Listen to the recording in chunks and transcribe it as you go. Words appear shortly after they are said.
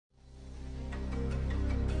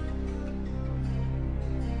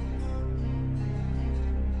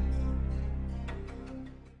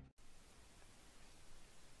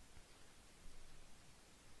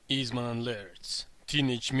Eastman Laird's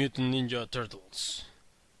Teenage Mutant Ninja Turtles,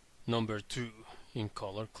 number 2 in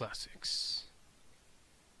Color Classics.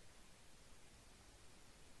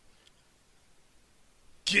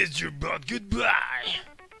 Kiss your butt goodbye!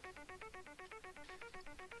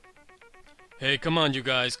 Hey, come on you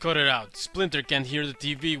guys, cut it out. Splinter can't hear the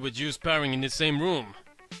TV with you sparring in the same room.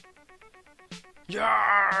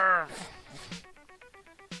 Yarr!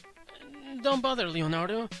 Don't bother,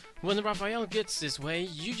 Leonardo. When Raphael gets this way,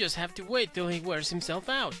 you just have to wait till he wears himself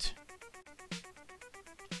out.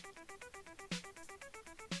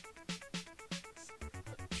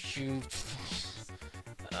 Shoot.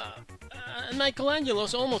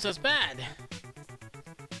 Michelangelo's almost as bad.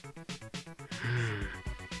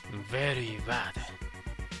 Very bad.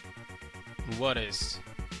 What is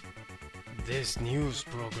this news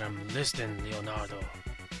program? Listen, Leonardo.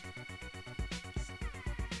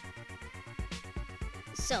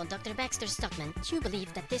 So, Dr. Baxter Stockman, do you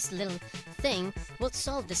believe that this little thing will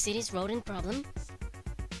solve the city's rodent problem?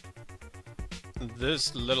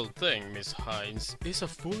 This little thing, Miss Hines, is a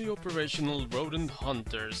fully operational rodent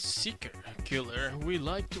hunter, seeker, killer. We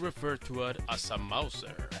like to refer to it as a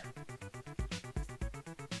mouser.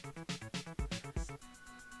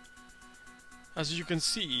 As you can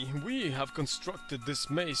see, we have constructed this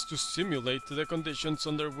maze to simulate the conditions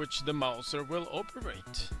under which the mouser will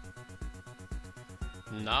operate.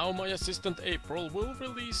 Now my assistant April will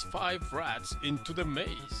release 5 rats into the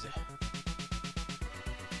maze.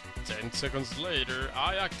 10 seconds later,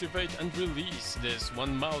 I activate and release this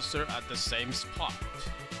one mouser at the same spot.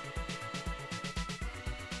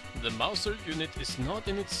 The mouser unit is not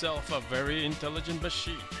in itself a very intelligent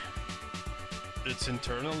machine. Its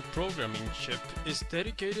internal programming chip is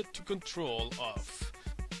dedicated to control of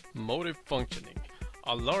motive functioning.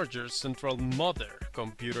 A larger central mother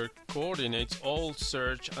computer coordinates all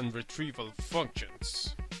search and retrieval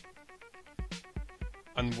functions.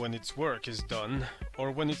 And when its work is done, or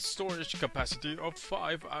when its storage capacity of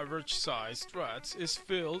 5 average-sized rats is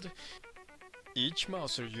filled, each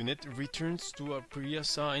mouser unit returns to a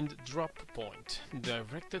pre-assigned drop point,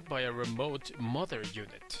 directed by a remote mother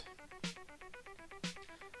unit.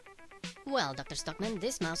 Well, Dr. Stockman,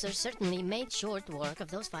 this mouser certainly made short work of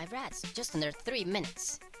those 5 rats, just under 3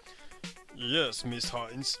 minutes. Yes, Miss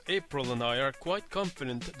Hines, April and I are quite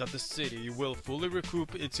confident that the city will fully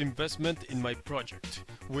recoup its investment in my project,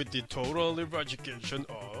 with the total eradication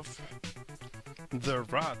of the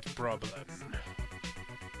rat problem.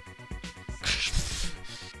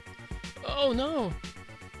 Oh no!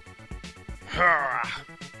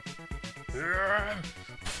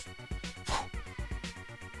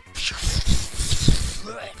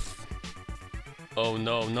 Oh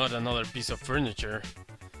no, not another piece of furniture.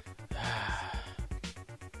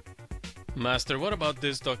 Master, what about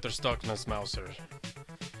this Dr. Stockman's mouser?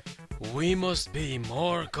 We must be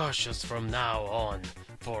more cautious from now on,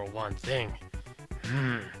 for one thing.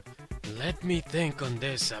 Let me think on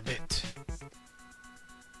this a bit.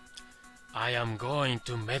 I am going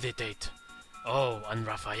to meditate. Oh, and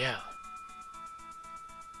Raphael.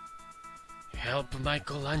 Help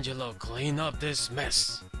Michelangelo clean up this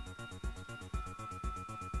mess.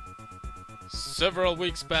 Several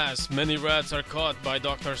weeks pass, many rats are caught by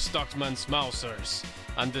Dr. Stockman's mousers,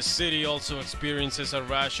 and the city also experiences a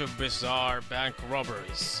rash of bizarre bank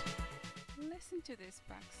robberies. Listen to this,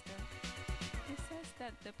 Baxter. It says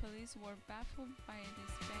that the police were baffled by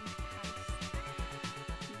this bank heist.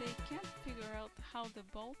 They can't figure out how the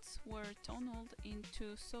bolts were tunneled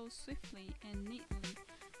into so swiftly and neatly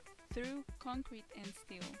through concrete and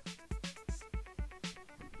steel.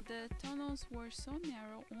 The tunnels were so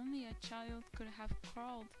narrow only a child could have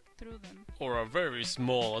crawled through them. Or a very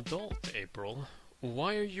small adult, April.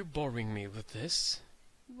 Why are you boring me with this?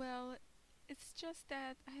 Well, it's just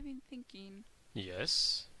that I've been thinking.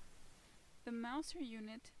 Yes? The mouser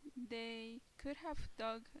unit, they could have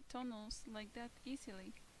dug tunnels like that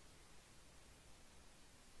easily.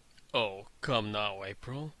 Oh, come now,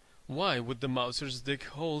 April. Why would the mousers dig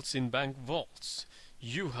holes in bank vaults?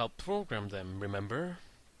 You helped program them, remember?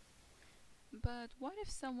 But what if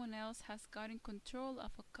someone else has gotten control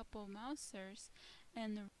of a couple mousers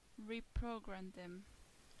and reprogrammed them?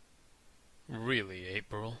 Really,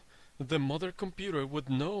 April? The mother computer would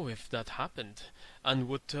know if that happened, and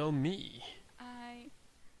would tell me.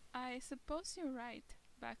 I suppose you're right,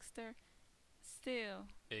 Baxter. Still,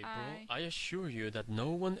 April, I assure you that no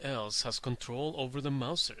one else has control over the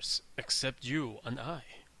mousers, except you and I.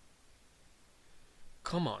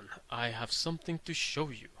 Come on, I have something to show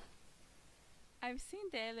you. I've seen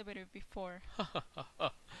the elevator before.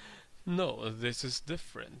 No, this is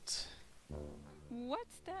different.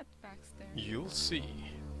 What's that, Baxter? You'll see.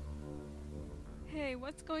 Hey,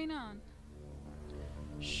 what's going on?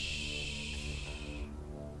 Shh.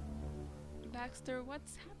 Baxter,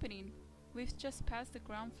 what's happening? We've just passed the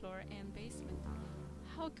ground floor and basement.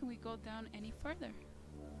 How can we go down any further?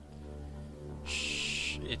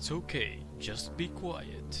 Shh. It's okay. Just be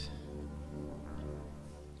quiet.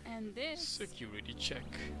 And this? Security check.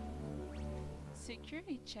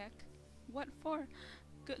 Security check? What for?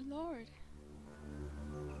 Good lord.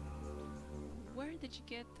 Where did you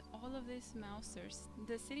get all of these mousers?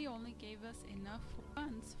 The city only gave us enough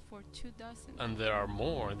funds for 2 dozen. And there are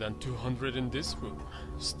more than 200 in this room.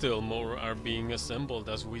 Still more are being assembled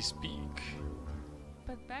as we speak.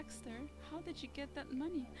 But Baxter, how did you get that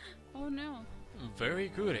money? Oh no. Very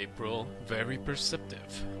good, April. Very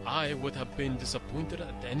perceptive. I would have been disappointed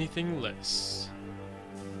at anything less.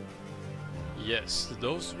 Yes,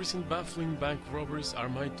 those recent baffling bank robberies are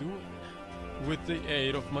my doing. With the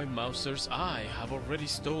aid of my mousers, I have already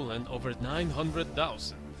stolen over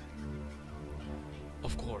 900,000.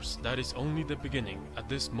 Of course, that is only the beginning. At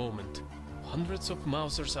this moment, hundreds of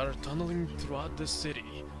mousers are tunneling throughout the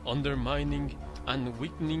city, undermining and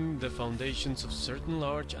weakening the foundations of certain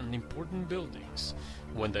large and important buildings.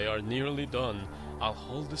 When they are nearly done, I'll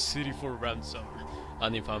hold the city for ransom,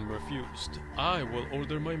 and if I'm refused, I will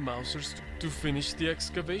order my mousers to finish the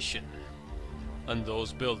excavation. And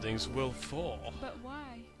those buildings will fall. But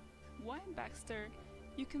why? Why, Baxter?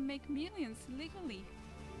 You can make millions legally.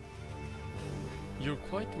 You're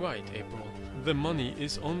quite right, April. The money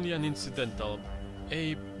is only an incidental,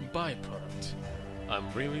 a byproduct.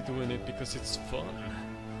 I'm really doing it because it's fun.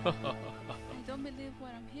 I don't believe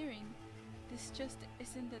what I'm hearing. This just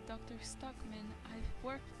isn't the Dr. Stockman I've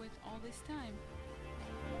worked with all this time.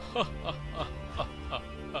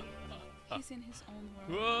 He's in his own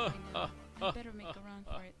world right now. I better make a run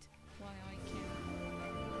for it while I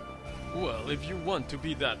can. Well, if you want to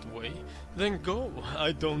be that way, then go.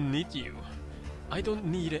 I don't need you. I don't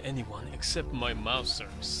need anyone except my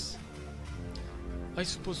mousers. I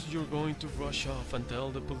suppose you're going to rush off and tell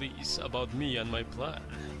the police about me and my plan.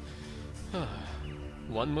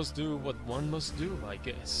 One must do what one must do, I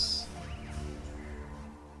guess.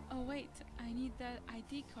 Oh wait, I need that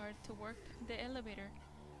ID card to work the elevator.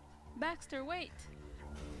 Baxter, wait!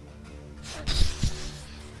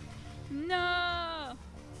 No!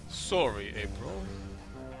 Sorry, April.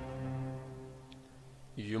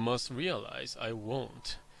 You must realize I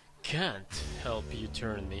can't help you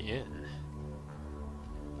turn me in.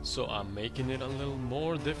 So I'm making it a little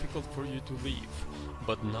more difficult for you to leave,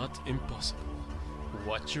 but not impossible.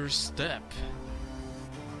 Watch your step.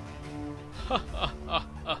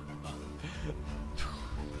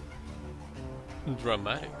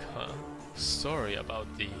 Dramatic, huh? Sorry about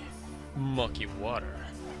the mucky water,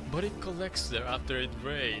 but it collects there after it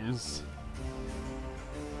rains.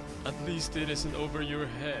 At least it isn't over your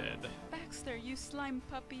head. Baxter, you slime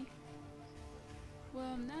puppy!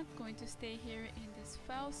 Well, I'm not going to stay here in this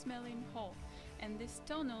foul-smelling hole, and this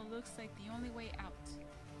tunnel looks like the only way out.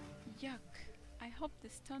 Yuck. I hope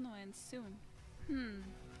this tunnel ends soon.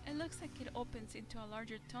 It looks like it opens into a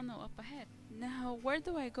larger tunnel up ahead. Now, where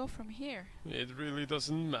do I go from here? It really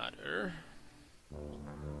doesn't matter.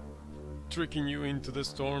 Tricking you into the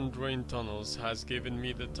storm drain tunnels has given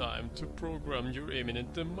me the time to program your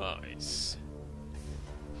imminent demise.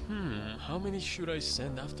 How many should I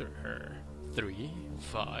send after her? 3?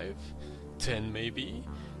 5? 10 maybe?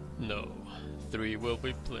 No, 3 will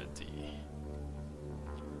be plenty.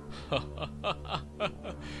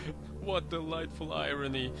 What delightful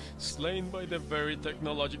irony, slain by the very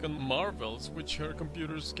technological marvels which her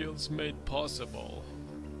computer skills made possible.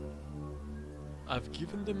 I've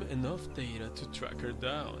given them enough data to track her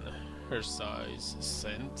down. Her size,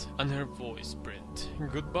 scent, and her voice print.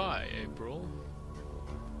 Goodbye, April.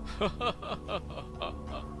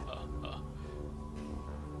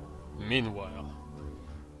 Meanwhile,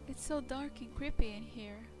 It's so dark and creepy in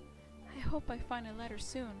here. I hope I find a letter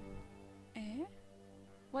soon. Eh?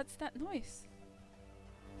 What's that noise?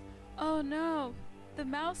 Oh no! The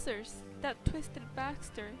Mousers! That twisted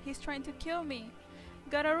Baxter! He's trying to kill me!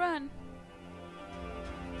 Gotta run!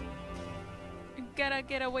 Gotta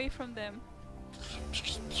get away from them!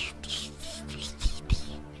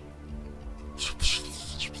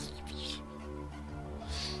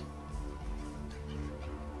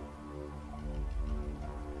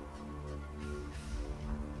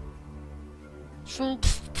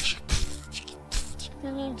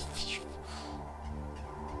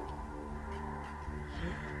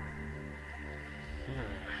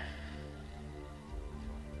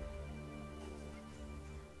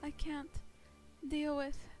 I can't deal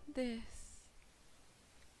with this.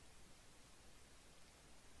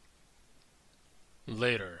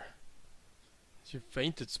 Later. She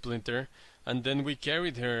fainted, Splinter, and then we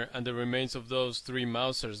carried her and the remains of those 3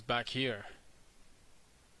 Mousers back here.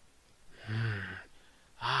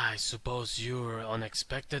 I suppose your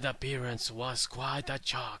unexpected appearance was quite a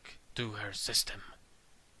shock to her system.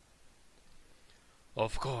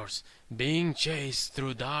 Of course, being chased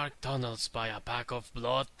through dark tunnels by a pack of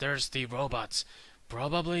bloodthirsty robots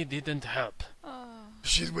probably didn't help. Oh.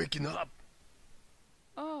 She's waking up.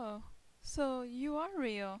 Oh, so you are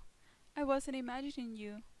real. I wasn't imagining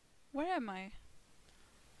you. Where am I?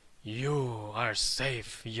 You are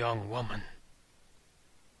safe, young woman.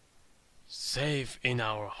 Safe in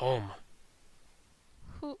our home.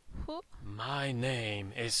 Who? My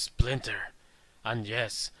name is Splinter, and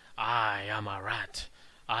yes, I am a rat.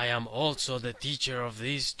 I am also the teacher of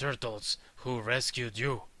these turtles who rescued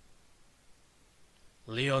you.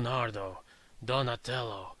 Leonardo,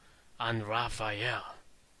 Donatello, and Raphael.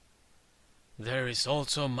 There is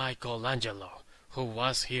also Michelangelo, who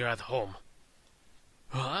was here at home.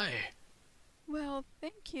 Hi. Well,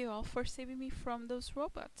 thank you all for saving me from those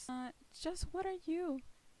robots. Just what are you?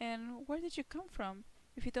 And where did you come from,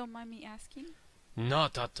 if you don't mind me asking?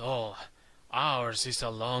 Not at all. Ours is a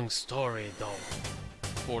long story, though.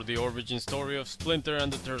 For the origin story of Splinter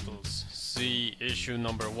and the Turtles, see issue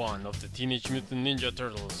number 1 of the Teenage Mutant Ninja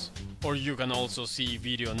Turtles. Or you can also see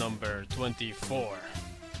video number 24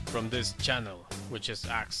 from this channel, which is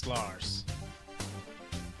Axe Lars.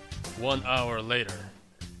 1 hour later.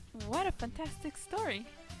 What a fantastic story!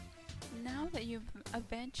 Now that you've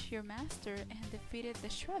avenged your master and defeated the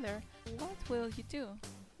Shredder, what will you do?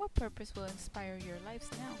 What purpose will inspire your lives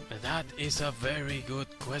now? That is a very good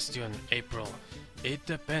question, April. It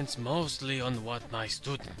depends mostly on what my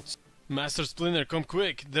students... Master Splinter, come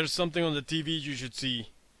quick! There's something on the TV you should see.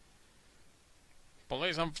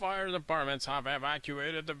 Police and fire departments have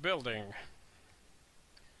evacuated the building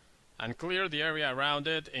and cleared the area around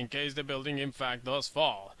it in case the building in fact does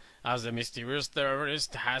fall, as the mysterious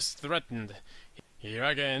terrorist has threatened. Here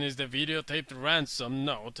again is the videotaped ransom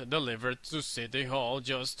note delivered to City Hall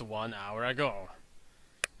just 1 hour ago.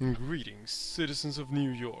 Greetings, citizens of New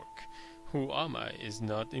York. Who am I is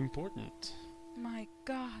not important. My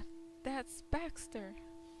God, that's Baxter.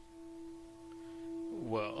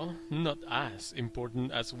 Well, not as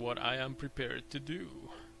important as what I am prepared to do.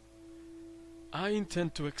 I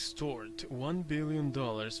intend to extort $1 billion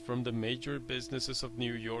from the major businesses of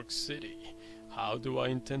New York City. How do I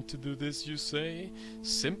intend to do this, you say?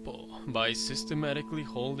 Simple, by systematically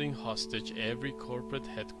holding hostage every corporate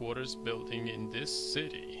headquarters building in this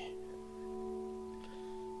city.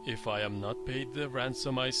 If I am not paid the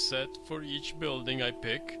ransom I set for each building I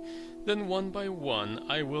pick, then one by one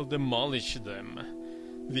I will demolish them.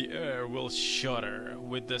 The air will shudder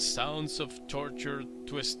with the sounds of tortured,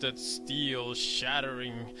 twisted steel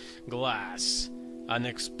shattering glass and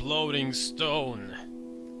exploding stone.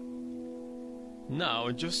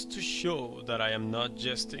 Now, just to show that I am not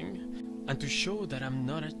jesting, and to show that I'm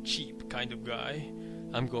not a cheap kind of guy,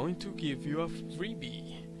 I'm going to give you a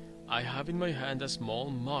freebie. I have in my hand a small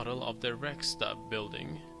model of the Readcomiconline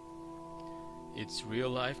building. Its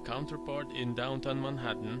real-life counterpart in downtown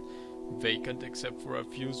Manhattan, vacant except for a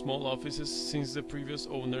few small offices since the previous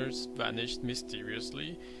owners vanished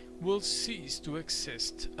mysteriously, will cease to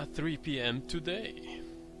exist at 3 p.m. today.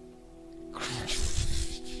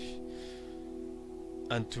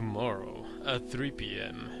 And tomorrow, at 3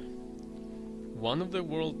 p.m., one of the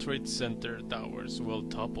World Trade Center towers will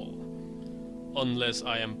topple, unless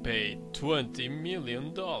I am paid $20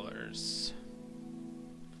 million.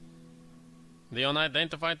 The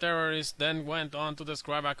unidentified terrorist then went on to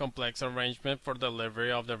describe a complex arrangement for delivery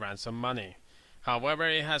of the ransom money. However,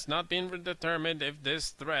 it has not been determined if this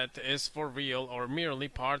threat is for real or merely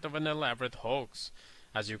part of an elaborate hoax.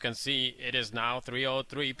 As you can see, it is now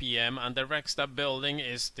 3:03 p.m. and the Readcomiconline building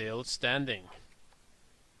is still standing.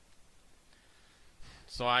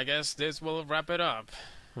 So I guess this will wrap it up.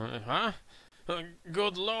 Huh?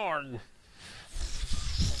 Good Lord!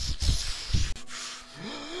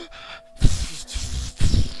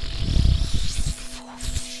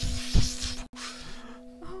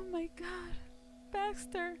 Oh my God,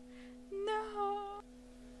 Baxter, no!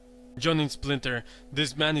 Johnny Splinter,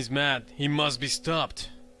 this man is mad. He must be stopped.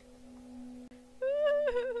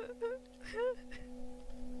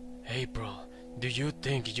 April, do you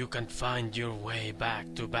think you can find your way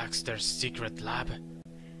back to Baxter's secret lab?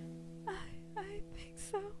 I think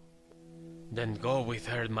so. Then go with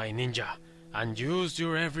her, my ninja, and use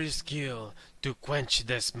your every skill to quench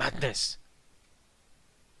this madness.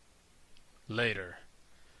 Later.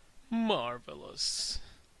 Marvelous.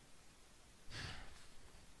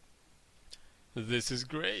 This is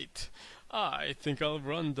great. I think I'll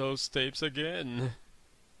run those tapes again.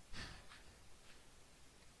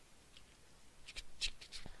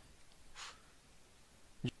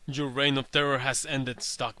 Your reign of terror has ended,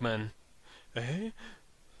 Stockman. Eh?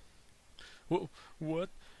 What?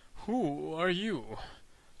 Who are you?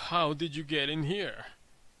 How did you get in here?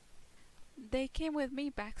 They came with me,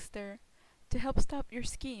 Baxter, to help stop your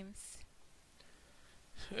schemes.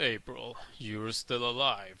 April, you're still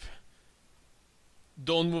alive.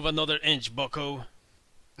 Don't move another inch, bucko.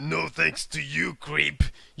 No thanks to you, creep.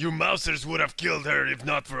 Your mousers would have killed her if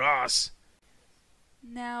not for us.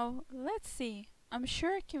 Now, let's see. I'm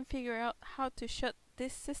sure I can figure out how to shut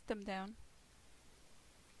this system down.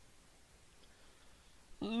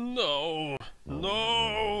 No!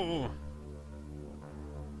 No!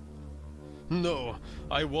 No,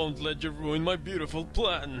 I won't let you ruin my beautiful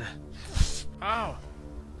plan. Ow!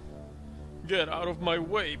 Get out of my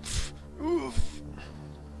way. Oof!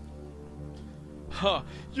 Ha!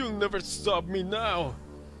 You'll never stop me now!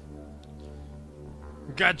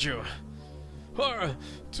 Got you!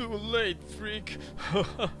 Too late, freak!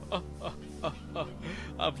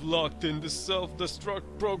 I've locked in the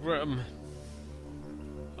self-destruct program.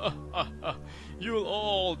 You'll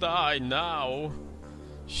all die now!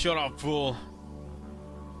 Shut up, fool!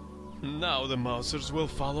 Now the Mousers will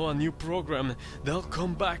follow a new program. They'll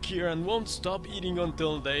come back here and won't stop eating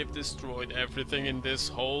until they've destroyed everything in this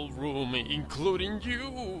whole room, including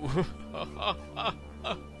you!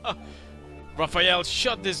 Raphael,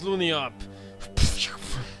 shut this loony up!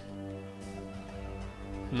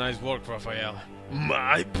 Nice work, Raphael.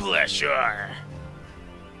 My pleasure!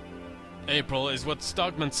 April, is what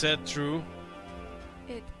Stockman said true?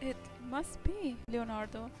 It must be,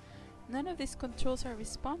 Leonardo. None of these controls are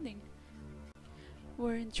responding.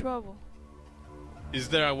 We're in trouble. Is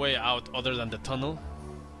there a way out other than the tunnel?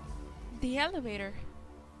 The elevator.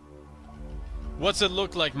 What's it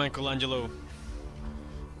look like, Michelangelo?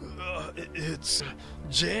 It's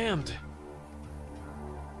jammed.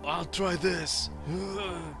 I'll try this.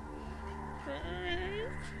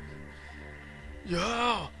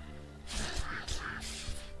 Yeah.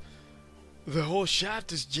 The whole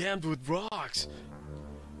shaft is jammed with rocks.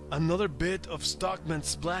 Another bit of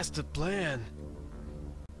Stockman's blasted plan.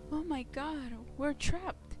 Oh my god, we're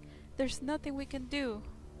trapped. There's nothing we can do.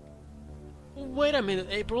 Wait a minute,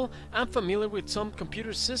 April. I'm familiar with some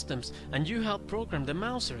computer systems, and you help program the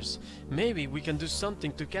Mousers. Maybe we can do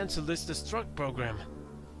something to cancel this destruct program.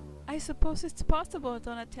 I suppose it's possible,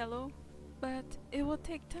 Donatello, but it will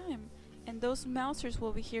take time, and those Mousers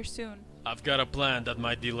will be here soon. I've got a plan that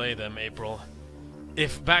might delay them, April.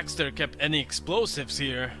 If Baxter kept any explosives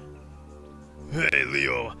here... Hey,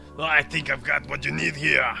 Leo. I think I've got what you need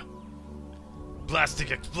here.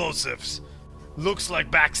 Plastic explosives. Looks like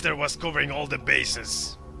Baxter was covering all the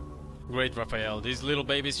bases. Great, Raphael. These little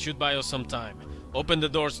babies should buy us some time. Open the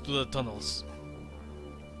doors to the tunnels.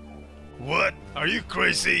 What? Are you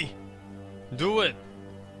crazy? Do it!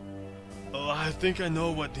 Oh, I think I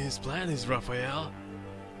know what his plan is, Raphael.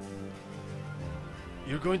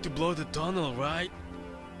 You're going to blow the tunnel, right?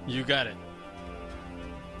 You got it.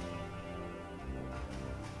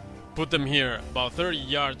 Put them here, about 30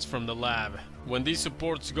 yards from the lab. When these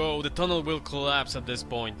supports go, the tunnel will collapse at this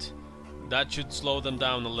point. That should slow them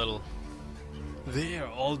down a little. There,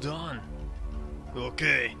 all done.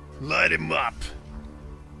 Okay, light him up.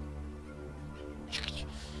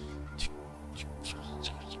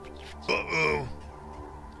 Uh-oh.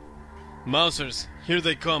 Mousers, here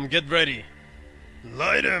they come, get ready.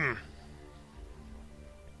 Light him.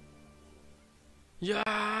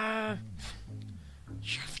 Yeah.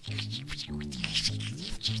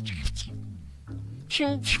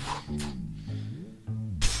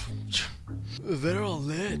 They're all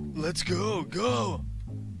lit. Let's go, go.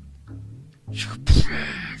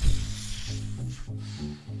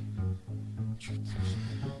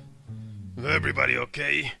 Everybody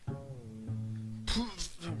okay?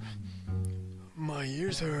 My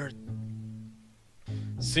ears hurt.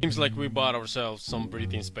 Seems like we bought ourselves some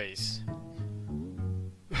breathing space.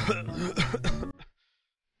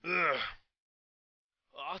 Ugh.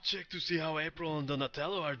 I'll check to see how April and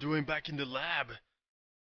Donatello are doing back in the lab.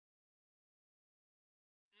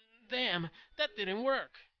 Damn, that didn't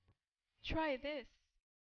work. Try this.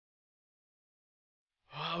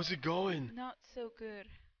 How's it going? Not so good.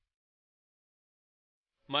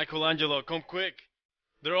 Michelangelo, come quick.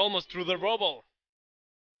 They're almost through the rubble.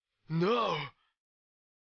 No!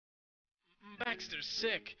 Baxter's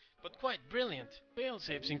sick, but quite brilliant.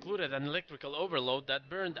 Failsafes included an electrical overload that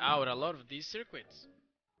burned out a lot of these circuits.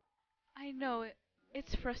 I know it.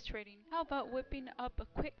 It's frustrating. How about whipping up a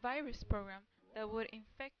quick virus program that would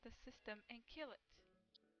infect the system and kill it.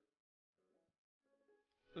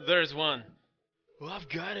 There's one. Oh, I've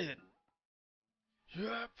got it.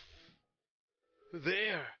 Yep.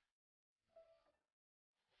 There.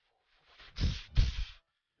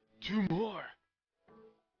 2 more.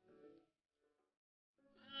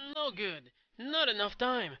 No good. Not enough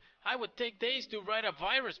time. I would take days to write a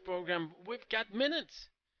virus program. We've got minutes.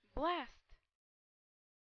 Blast!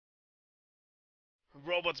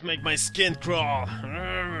 Robots make my skin crawl.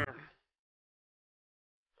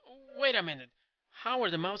 Wait a minute. How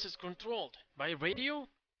are the mouses controlled? By radio?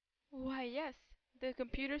 Why, yes. The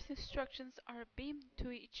computer's instructions are beamed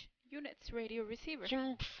to each unit's radio receiver.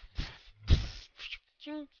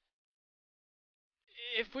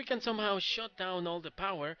 If we can somehow shut down all the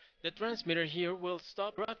power, the transmitter here will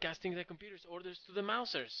stop broadcasting the computer's orders to the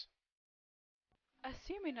mousers.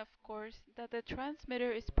 Assuming, of course, that the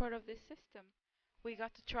transmitter is part of this system. We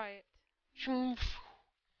got to try it.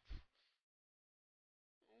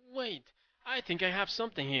 Wait, I think I have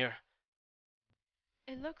something here.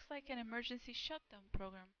 It looks like an emergency shutdown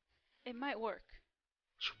program. It might work.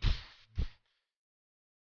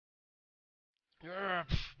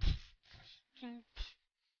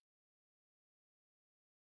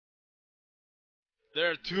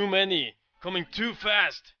 There are too many, coming too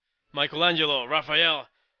fast. Michelangelo, Raphael,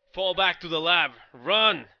 fall back to the lab.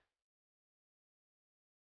 Run!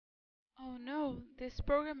 Oh no, this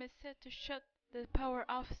program is set to shut the power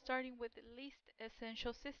off starting with the least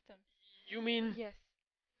essential system. You mean? Yes,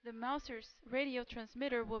 the Mouser's radio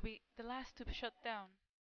transmitter will be the last to shut down.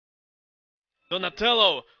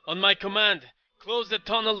 Donatello, on my command, close the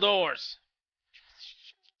tunnel doors.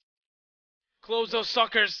 Close those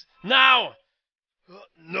suckers, now!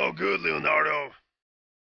 No good, Leonardo.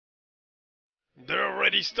 They're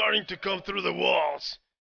already starting to come through the walls.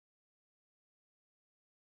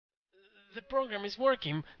 The program is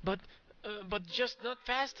working, but just not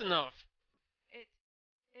fast enough. It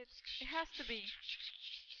has to be.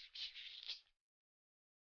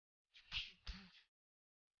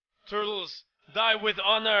 Turtles, die with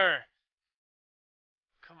honor.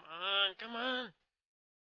 Come on, come on.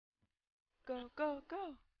 Go, go,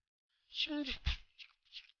 go.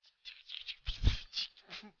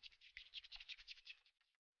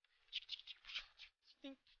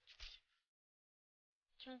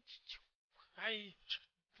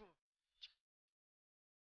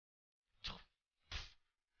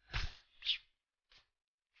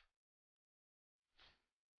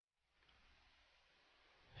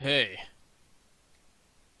 Hey.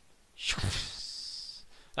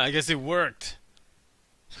 I guess it worked.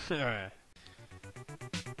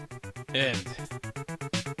 End.